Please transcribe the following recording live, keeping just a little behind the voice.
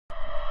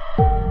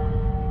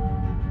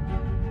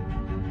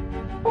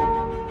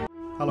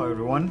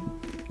everyone.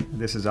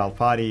 This is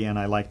Fadi, and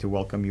I'd like to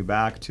welcome you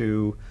back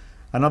to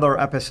another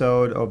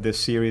episode of this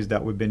series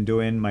that we've been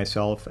doing,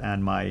 myself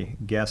and my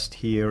guest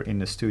here in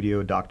the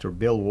studio, Dr.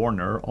 Bill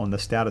Warner, on the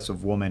status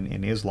of women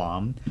in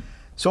Islam.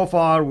 So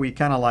far, we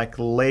kind of like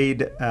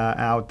laid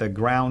out the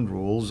ground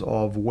rules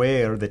of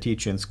where the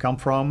teachings come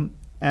from,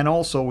 and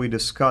also we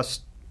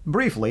discussed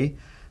briefly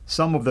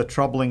some of the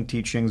troubling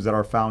teachings that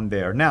are found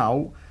there.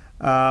 Now,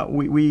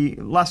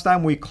 last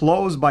time we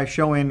closed by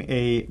showing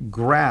a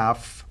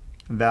graph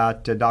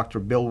that Dr.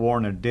 Bill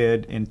Warner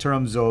did in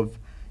terms of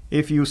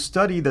if you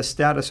study the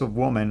status of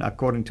women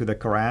according to the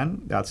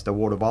Quran, that's the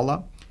word of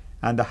Allah,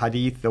 and the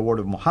hadith, the word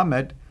of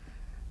Muhammad,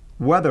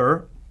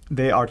 whether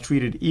they are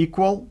treated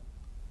equal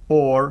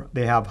or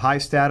they have high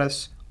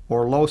status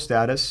or low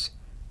status,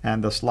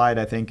 and the slide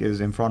I think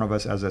is in front of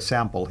us as a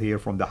sample here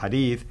from the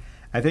hadith,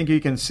 I think you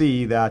can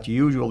see that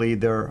usually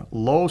their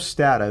low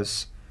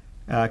status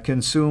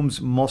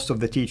consumes most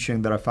of the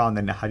teaching that are found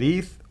in the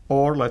hadith,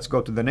 or let's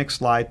go to the next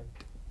slide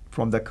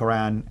from the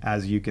Quran,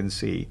 as you can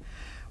see.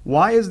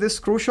 Why is this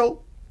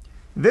crucial?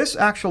 This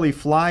actually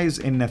flies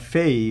in the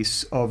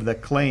face of the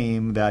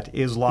claim that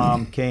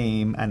Islam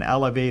came and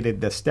elevated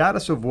the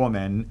status of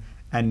women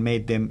and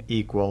made them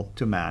equal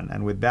to man.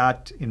 And with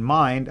that in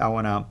mind, I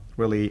want to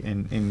really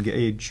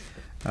engage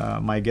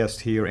my guest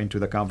here into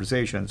the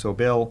conversation. So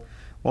Bill,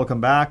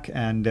 welcome back,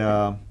 and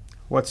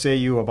what say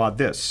you about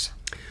this?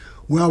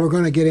 Well, we're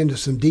going to get into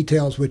some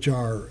details which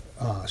are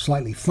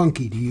slightly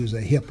funky, to use a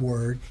hip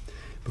word,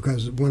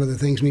 because one of the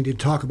things we need to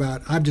talk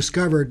about, I've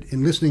discovered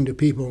in listening to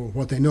people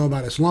what they know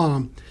about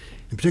Islam,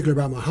 in particular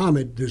about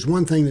Muhammad, there's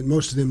one thing that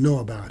most of them know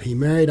about. He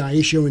married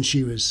Aisha when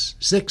she was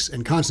 6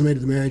 and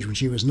consummated the marriage when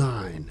she was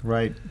 9.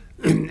 Right.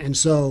 And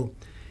so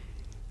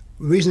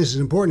the reason this is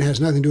important has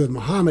nothing to do with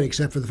Muhammad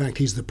except for the fact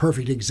he's the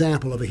perfect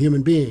example of a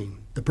human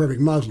being, the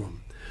perfect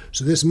Muslim.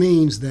 So this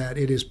means that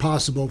it is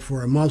possible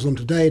for a Muslim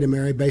today to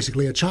marry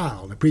basically a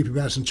child, a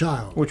prepubescent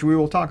child. Which we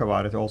will talk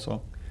about it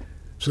also.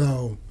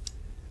 So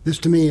this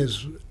to me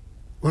is,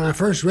 when I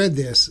first read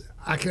this,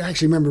 I can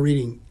actually remember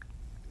reading,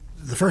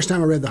 the first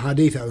time I read the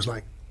hadith, I was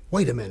like,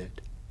 wait a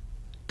minute.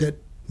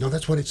 No,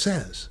 that's what it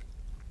says.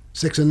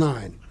 6 and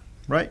 9.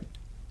 Right.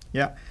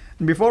 Yeah.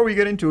 And before we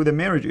get into the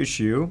marriage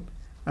issue,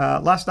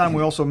 last time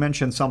we also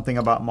mentioned something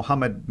about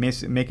Muhammad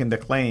making the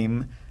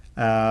claim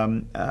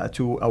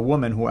to a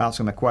woman who asked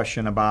him a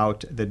question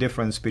about the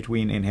difference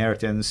between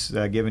inheritance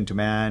given to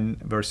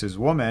man versus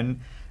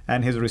woman,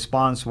 and his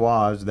response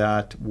was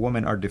that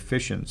women are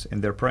deficient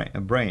in their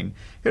brain.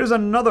 Here's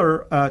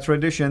another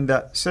tradition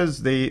that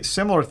says the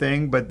similar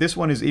thing, but this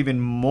one is even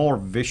more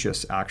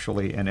vicious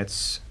actually in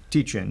its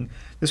teaching.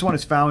 This one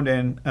is found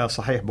in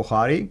Sahih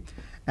Bukhari,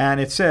 and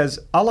it says,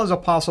 Allah's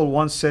apostle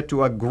once said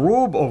to a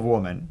group of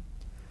women,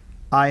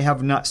 I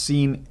have not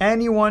seen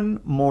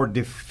anyone more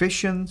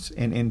deficient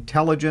in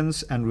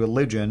intelligence and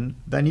religion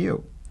than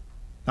you.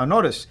 Now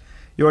notice,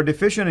 you are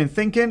deficient in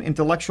thinking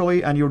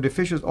intellectually, and you're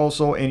deficient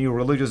also in your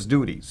religious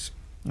duties.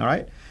 All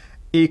right?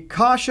 A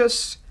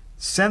cautious,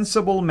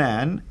 sensible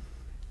man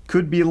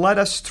could be led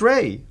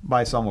astray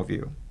by some of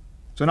you.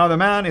 So now the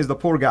man is the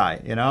poor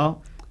guy, you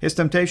know? His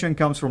temptation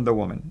comes from the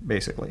woman,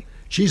 basically.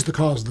 She's the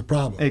cause of the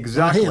problem.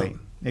 Exactly.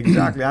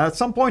 Exactly. At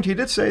some point, he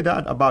did say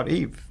that about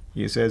Eve.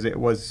 He says it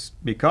was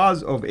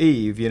because of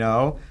Eve, you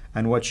know,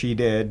 and what she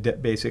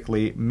did.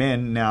 Basically,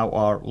 men now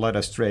are led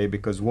astray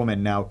because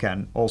women now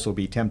can also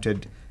be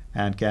tempted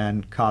and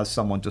can cause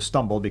someone to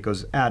stumble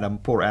because Adam,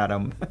 poor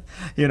Adam,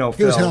 you know,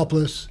 he was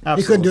helpless.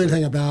 Absolutely. He couldn't do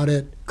anything about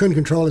it. Couldn't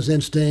control his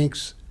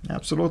instincts.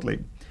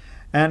 Absolutely.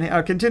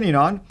 And continuing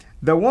on,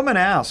 the woman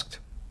asked,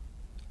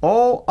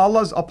 "O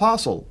Allah's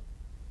apostle,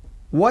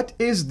 what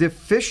is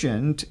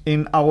deficient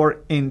in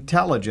our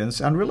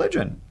intelligence and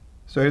religion?"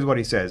 So here's what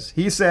he says.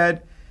 He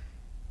said,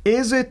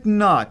 "Is it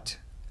not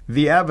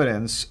the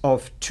evidence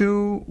of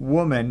 2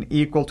 women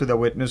equal to the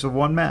witness of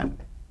 1 man?"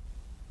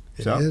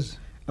 It is.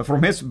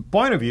 From his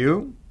point of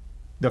view,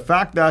 the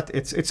fact that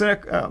it's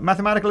a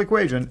mathematical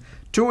equation,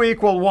 2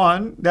 equal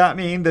 1, that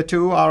means the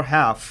 2 are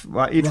half.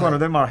 Each one of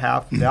them are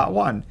half that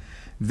 1.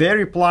 They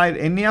replied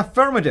in the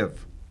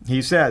affirmative.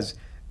 He says,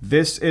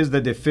 this is the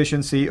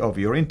deficiency of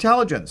your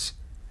intelligence.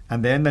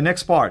 And then the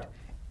next part,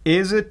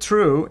 isn't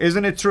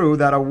it true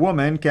that a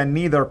woman can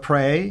neither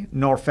pray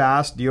nor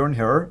fast during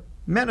her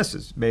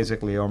menses,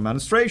 basically, or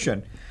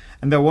menstruation?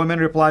 And the woman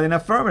replied in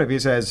affirmative. He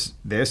says,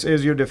 this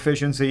is your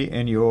deficiency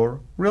in your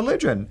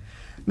religion.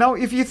 Now,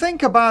 if you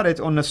think about it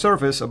on the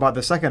surface, about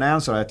the second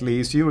answer at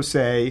least, you would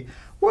say,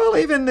 well,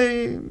 even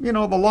the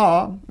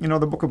law,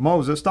 the book of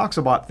Moses talks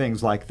about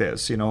things like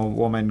this,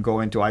 women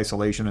go into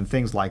isolation and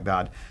things like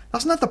that.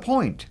 That's not the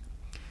point.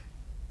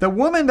 The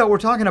women that we're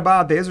talking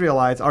about, the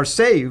Israelites, are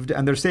saved,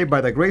 and they're saved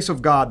by the grace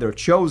of God. They're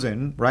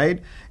chosen,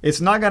 right? It's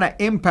not going to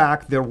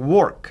impact their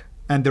work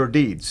and their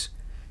deeds.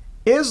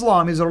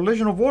 Islam is a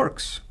religion of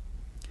works.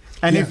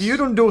 And if you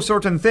don't do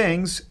certain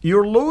things,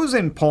 you're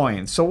losing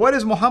points. So what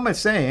is Muhammad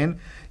saying?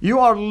 You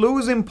are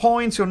losing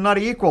points. You're not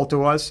equal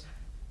to us.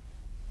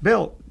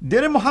 Bill,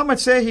 Didn't Muhammad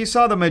say he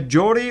saw the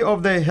majority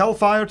of the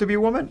hellfire to be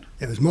women?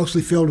 It was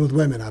mostly filled with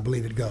women, I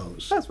believe it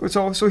goes.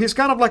 So he's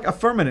kind of like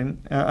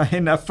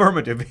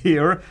affirmative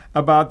here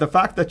about the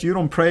fact that you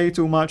don't pray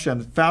too much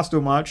and fast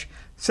too much.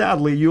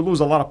 Sadly, you lose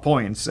a lot of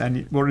points and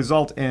it will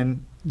result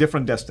in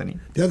different destiny.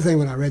 The other thing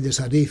when I read this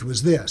hadith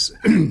was this.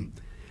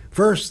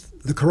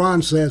 First, the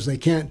Quran says they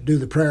can't do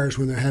the prayers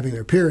when they're having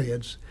their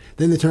periods.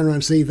 Then they turn around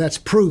and say that's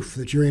proof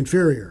that you're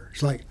inferior.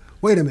 It's like,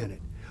 wait a minute.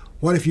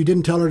 What if you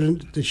didn't tell her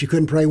that she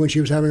couldn't pray when she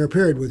was having her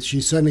period? Would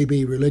she suddenly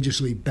be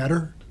religiously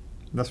better?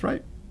 That's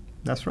right.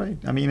 That's right.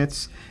 I mean,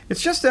 it's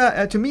just,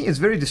 to me, it's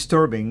very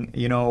disturbing,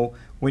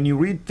 when you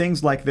read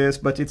things like this,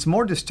 but it's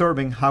more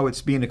disturbing how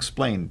it's being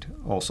explained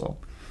also.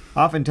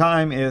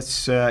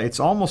 Oftentimes, it's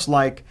almost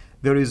like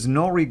there is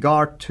no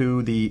regard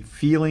to the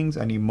feelings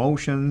and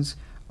emotions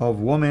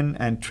of women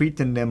and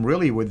treating them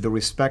really with the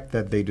respect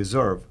that they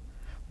deserve.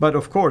 But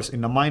of course,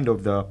 in the mind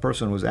of the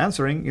person who's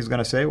answering, he's going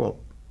to say, well,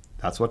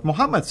 that's what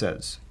Muhammad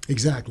says.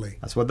 Exactly.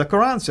 That's what the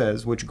Quran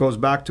says, which goes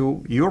back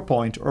to your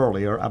point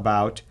earlier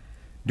about,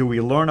 do we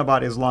learn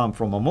about Islam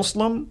from a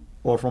Muslim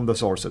or from the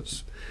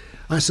sources?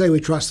 I say we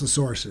trust the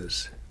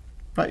sources.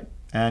 Right.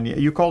 And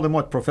you call them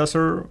what,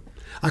 Professor?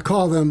 I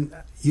call them,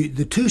 you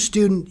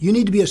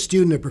need to be a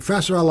student of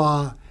Professor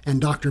Allah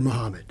and Dr.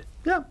 Muhammad.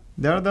 Yeah.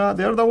 They're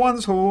the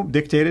ones who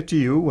dictated to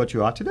you what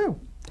you ought to do.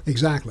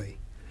 Exactly.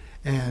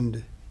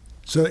 And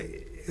so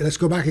let's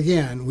go back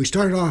again. We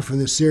started off in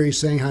this series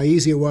saying how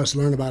easy it was to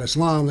learn about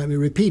Islam. Let me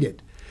repeat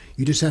it.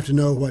 You just have to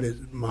know what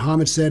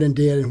Muhammad said and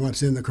did and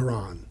what's in the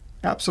Quran.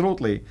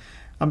 Absolutely.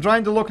 I'm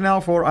trying to look now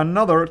for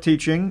another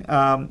teaching.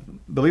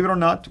 Believe it or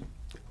not,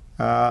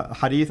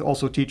 Hadith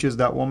also teaches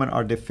that women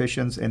are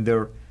deficient in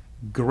their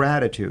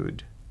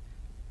gratitude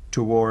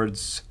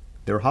towards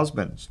their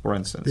husbands, for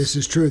instance. This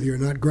is true. You're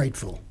not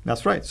grateful.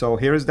 That's right. So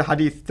here is the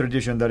Hadith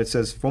tradition that it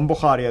says from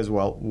Bukhari as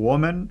well.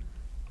 Women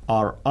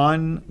are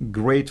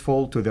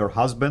ungrateful to their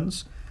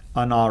husbands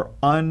and are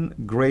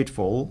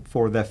ungrateful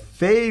for the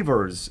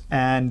favors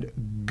and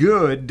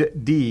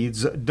good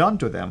deeds done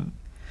to them.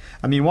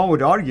 I mean, one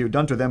would argue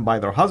done to them by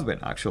their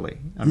husband, actually.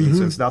 I mean,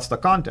 since that's the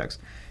context.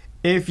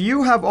 If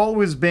you have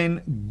always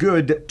been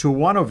good to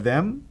one of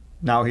them,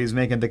 now he's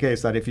making the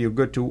case that if you're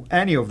good to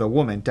any of the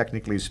women,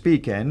 technically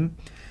speaking,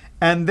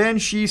 and then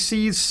she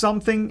sees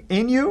something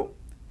in you,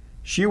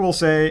 she will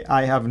say,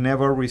 I have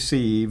never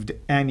received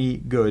any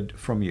good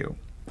from you.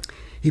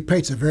 He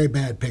paints a very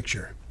bad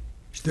picture.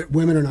 That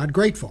women are not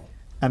grateful.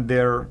 And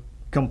they're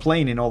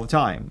complaining all the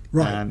time.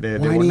 Right. And they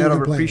will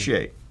never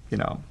appreciate,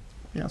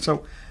 Yeah.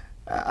 So,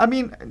 I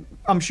mean,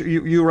 I'm sure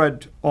you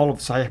read all of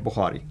Sahih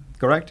Bukhari,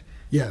 correct?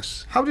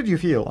 Yes. How did you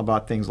feel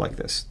about things like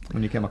this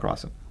when you came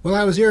across them? Well,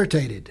 I was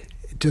irritated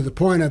to the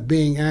point of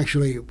being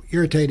actually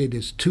irritated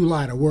is too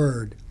light a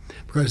word,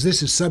 because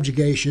this is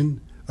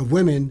subjugation of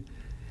women,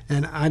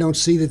 and I don't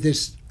see that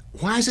this.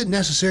 Why is it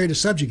necessary to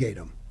subjugate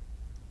them?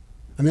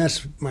 I mean,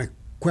 that's my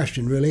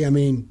question, really. I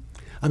mean,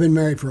 I've been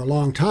married for a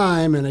long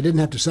time, and I didn't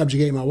have to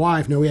subjugate my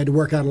wife. No, we had to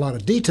work out a lot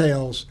of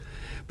details,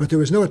 but there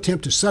was no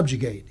attempt to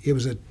subjugate. It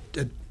was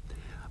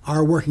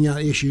our working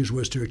out issues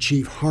was to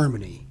achieve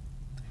harmony,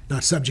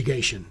 not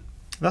subjugation.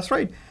 That's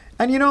right.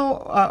 And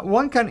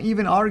one can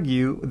even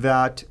argue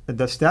that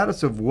the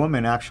status of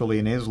women actually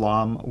in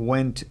Islam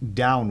went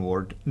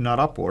downward, not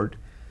upward,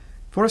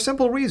 for a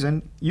simple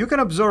reason. You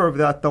can observe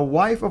that the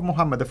wife of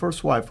Muhammad, the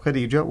first wife,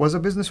 Khadija, was a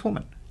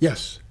businesswoman.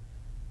 Yes.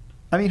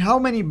 I mean, how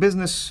many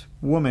business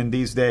women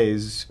these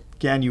days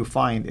can you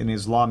find in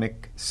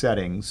Islamic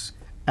settings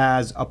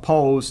as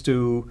opposed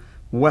to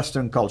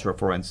Western culture,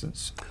 for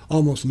instance?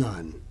 Almost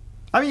none.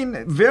 I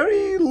mean,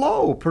 very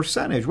low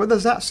percentage. What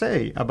does that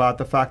say about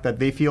the fact that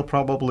they feel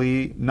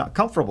probably not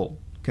comfortable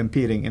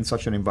competing in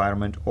such an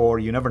environment, or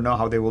you never know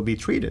how they will be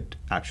treated,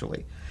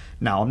 actually?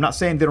 Now, I'm not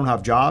saying they don't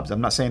have jobs.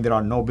 I'm not saying there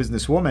are no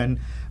businesswomen,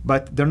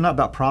 but they're not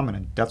that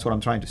prominent. That's what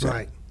I'm trying to say.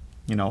 Right.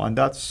 And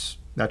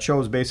that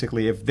shows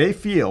basically if they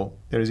feel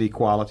there is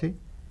equality,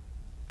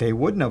 they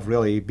wouldn't have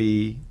really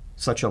be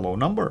such a low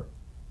number.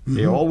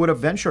 They all would have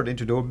ventured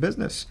into doing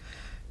business.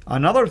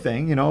 Another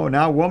thing,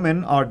 now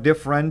women are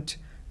deficient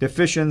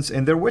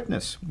in their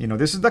witness.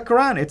 This is the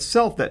Quran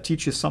itself that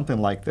teaches something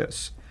like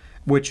this,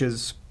 which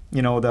is,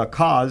 the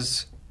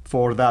cause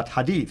for that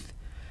hadith.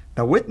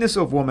 The witness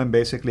of woman,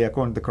 basically,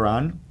 according to the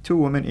Quran, 2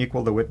 women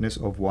equal the witness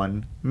of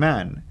 1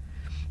 man.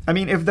 I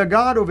mean, if the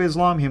God of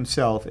Islam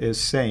himself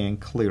is saying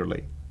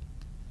clearly,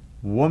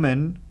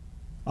 women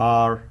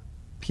are,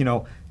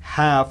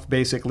 half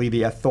basically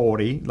the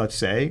authority, let's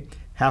say,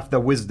 half the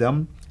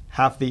wisdom,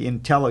 half the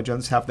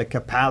intelligence, half the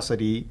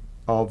capacity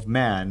of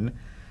man,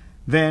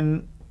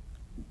 then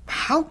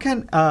how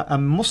can a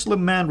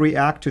Muslim man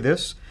react to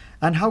this?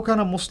 And how can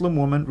a Muslim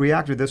woman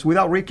react to this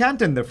without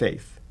recanting their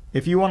faith?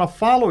 If you want to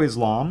follow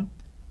Islam,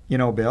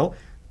 Bill,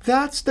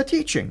 that's the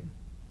teaching.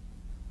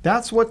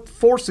 That's what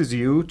forces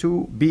you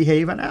to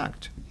behave and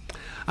act.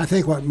 I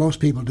think what most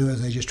people do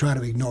is they just try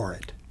to ignore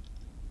it,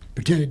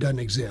 pretend it doesn't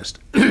exist.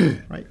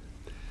 Right.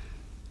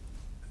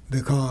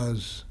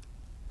 Because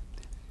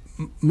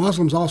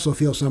Muslims also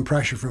feel some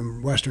pressure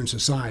from Western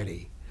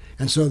society.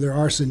 And so there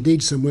are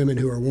indeed some women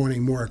who are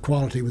wanting more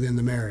equality within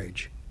the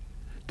marriage.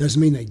 Doesn't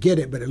mean they get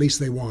it, but at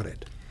least they want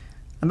it.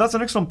 And that's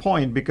an excellent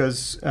point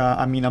because,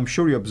 I mean, I'm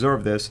sure you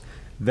observe this.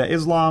 The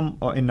Islam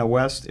in the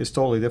West is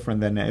totally different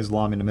than the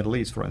Islam in the Middle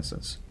East, for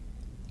instance.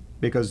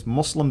 Because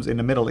Muslims in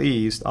the Middle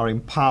East are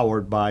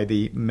empowered by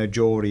the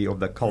majority of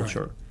the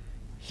culture. Right.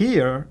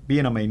 Here,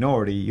 being a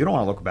minority, you don't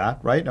want to look back,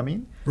 right?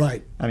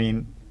 Right. I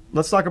mean,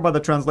 let's talk about the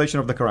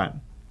translation of the Quran.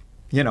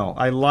 You know,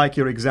 I like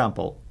your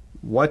example.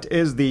 What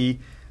is the,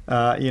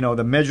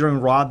 the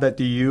measuring rod that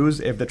you use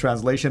if the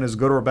translation is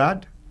good or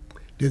bad?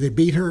 Do they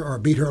beat her or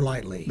beat her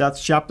lightly?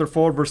 That's chapter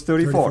 4, verse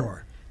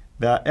 34.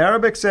 The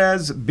Arabic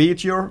says,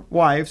 beat your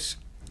wives.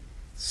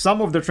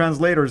 Some of the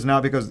translators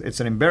now, because it's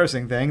an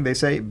embarrassing thing, they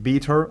say,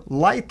 beat her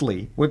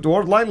lightly. With the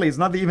word lightly, it's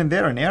not even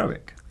there in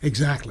Arabic.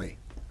 Exactly.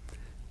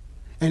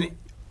 And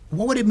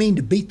what would it mean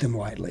to beat them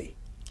lightly?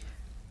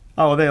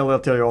 Oh, they'll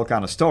tell you all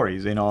kind of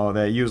stories. You know,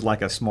 they use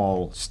like a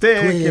small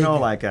stick, Twig. you know,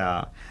 like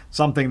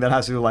something that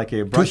has to like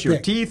brush your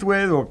teeth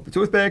with, or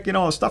toothpick, you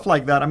know, stuff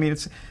like that. I mean,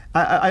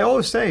 I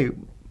always say,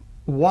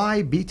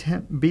 why beat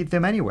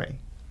them anyway?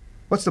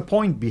 What's the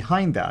point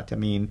behind that? I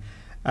mean,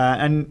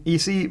 and you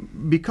see,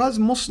 because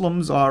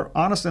Muslims are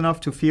honest enough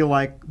to feel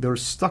like they're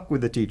stuck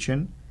with the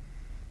teaching,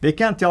 they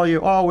can't tell you,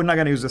 oh, we're not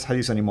going to use this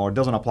hadith anymore. It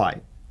doesn't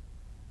apply.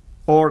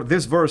 Or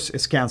this verse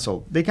is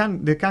canceled. They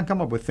can't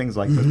come up with things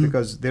like this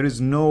because there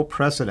is no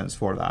precedence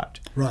for that.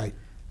 Right.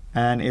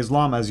 And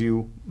Islam, as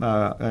you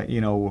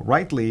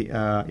rightly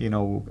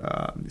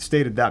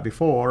stated that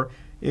before,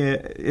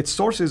 its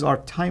sources are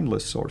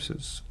timeless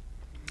sources.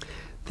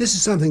 This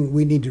is something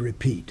we need to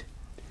repeat.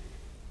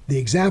 The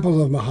examples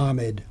of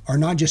Muhammad are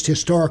not just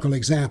historical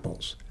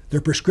examples.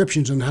 They're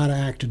prescriptions on how to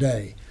act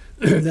today.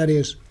 That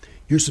is,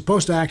 you're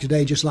supposed to act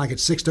today just like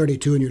it's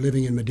 6:32 and you're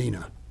living in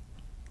Medina.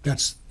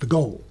 That's the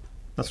goal.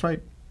 That's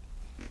right.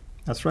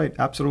 That's right.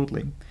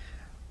 Absolutely.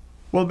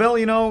 Well, Bill,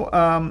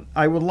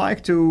 I would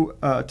like to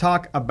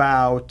talk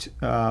about,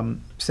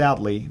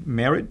 sadly,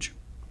 marriage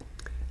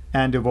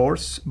and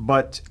divorce,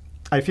 but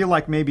I feel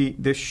like maybe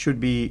this should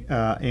be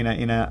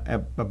in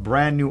a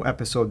brand new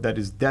episode that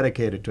is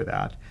dedicated to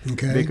that.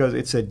 Okay. Because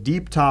it's a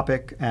deep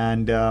topic,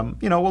 and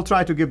we'll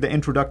try to give the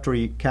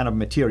introductory kind of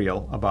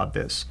material about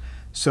this.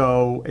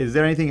 So, is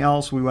there anything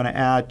else we want to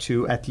add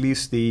to at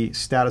least the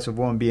status of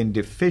women being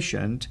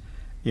deficient?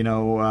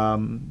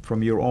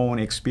 From your own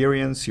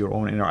experience, your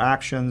own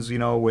interactions,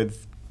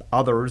 with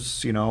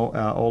others,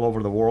 all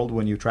over the world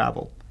when you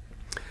travel?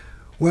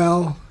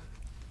 Well,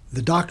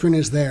 the doctrine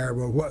is there.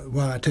 Well,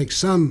 what I take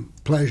some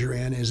pleasure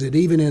in is that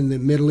even in the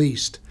Middle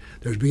East,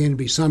 there's beginning to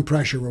be some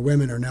pressure where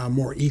women are now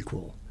more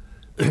equal.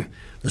 The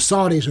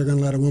Saudis are going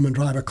to let a woman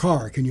drive a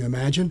car. Can you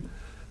imagine?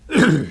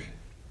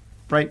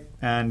 Right.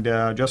 And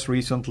just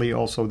recently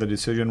also the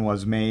decision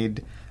was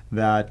made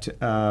that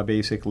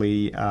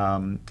basically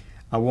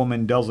a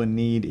woman doesn't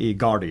need a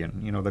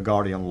guardian, the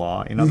guardian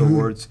law. In other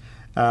words,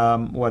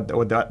 what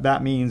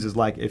that means is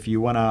like if you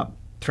want to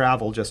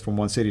travel just from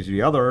one city to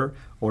the other,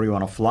 or you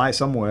want to fly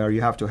somewhere, you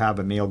have to have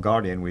a male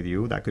guardian with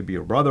you. That could be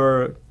your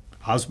brother,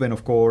 husband,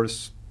 of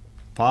course,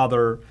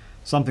 father,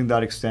 something to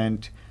that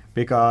extent,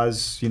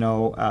 because,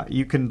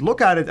 you can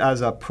look at it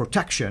as a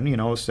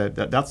protection, so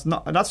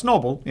that's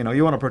noble.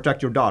 You want to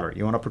protect your daughter.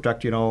 You want to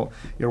protect, your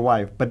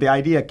wife. But the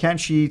idea, can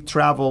she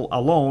travel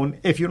alone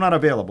if you're not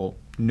available?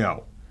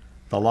 No.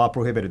 The law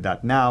prohibited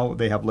that. Now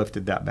they have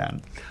lifted that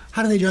ban.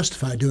 How do they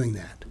justify doing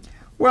that?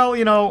 Well,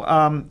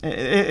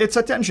 it's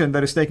a tension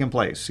that is taking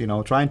place,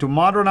 trying to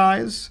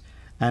modernize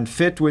and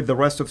fit with the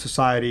rest of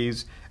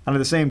societies. And at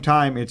the same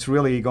time, it's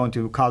really going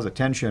to cause a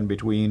tension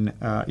between,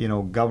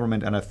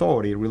 government and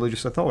authority,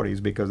 religious authorities,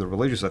 because the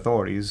religious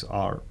authorities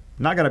are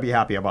not going to be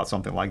happy about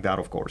something like that,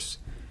 of course,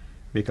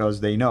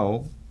 because they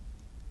know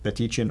the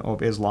teaching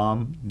of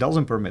Islam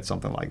doesn't permit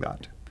something like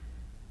that.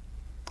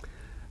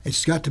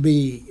 It's got to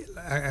be,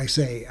 I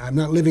say, I'm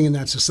not living in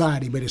that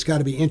society, but it's got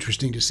to be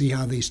interesting to see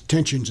how these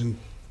tensions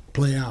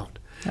play out.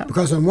 Yeah.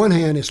 Because on one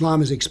hand,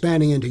 Islam is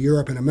expanding into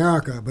Europe and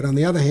America, but on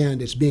the other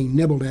hand, it's being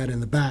nibbled at in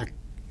the back.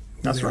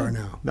 That's right. Are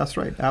now. That's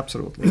right.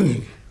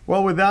 Absolutely.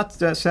 Well, with that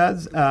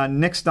said,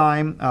 next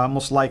time,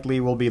 most likely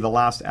will be the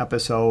last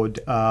episode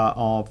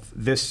of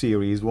this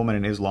series, Women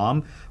in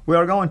Islam. We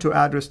are going to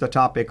address the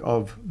topic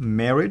of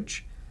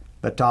marriage,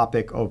 the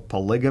topic of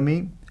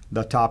polygamy,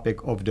 the topic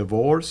of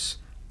divorce,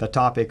 the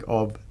topic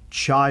of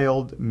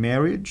child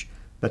marriage,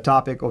 the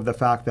topic of the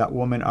fact that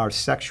women are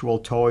sexual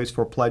toys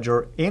for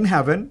pleasure in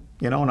heaven,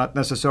 not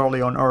necessarily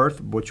on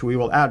earth, which we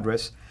will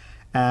address,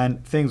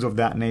 and things of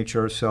that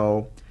nature.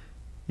 So,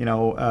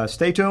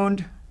 stay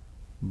tuned,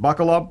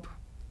 buckle up,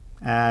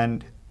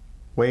 and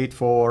wait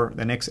for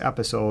the next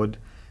episode.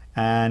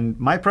 And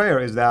my prayer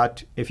is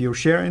that if you're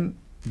sharing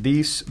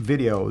these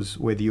videos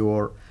with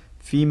your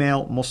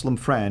female Muslim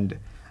friend,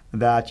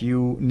 that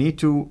you need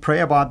to pray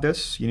about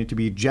this. You need to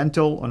be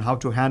gentle on how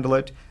to handle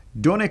it.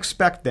 Don't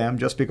expect them,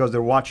 just because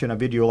they're watching a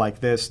video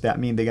like this, that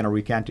means they're going to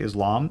recant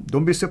Islam.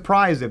 Don't be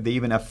surprised if they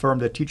even affirm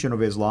the teaching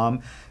of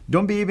Islam.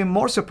 Don't be even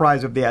more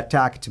surprised if they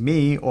attacked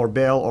me or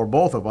Bill or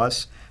both of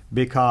us,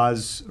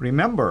 because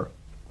remember,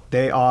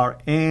 they are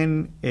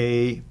in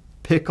a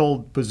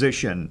pickled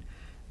position.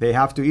 They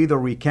have to either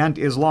recant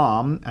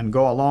Islam and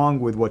go along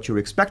with what you're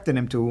expecting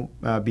him to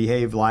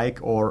behave like,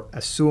 or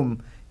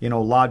assume,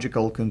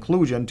 logical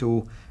conclusion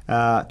to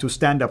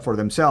stand up for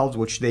themselves,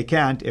 which they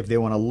can't if they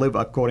want to live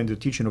according to the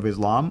teaching of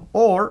Islam,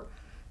 or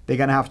they're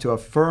going to have to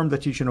affirm the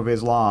teaching of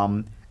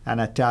Islam and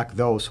attack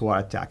those who are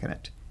attacking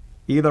it.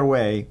 Either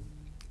way,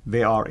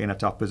 they are in a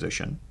tough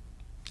position.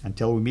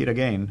 Until we meet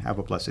again, have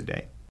a blessed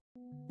day.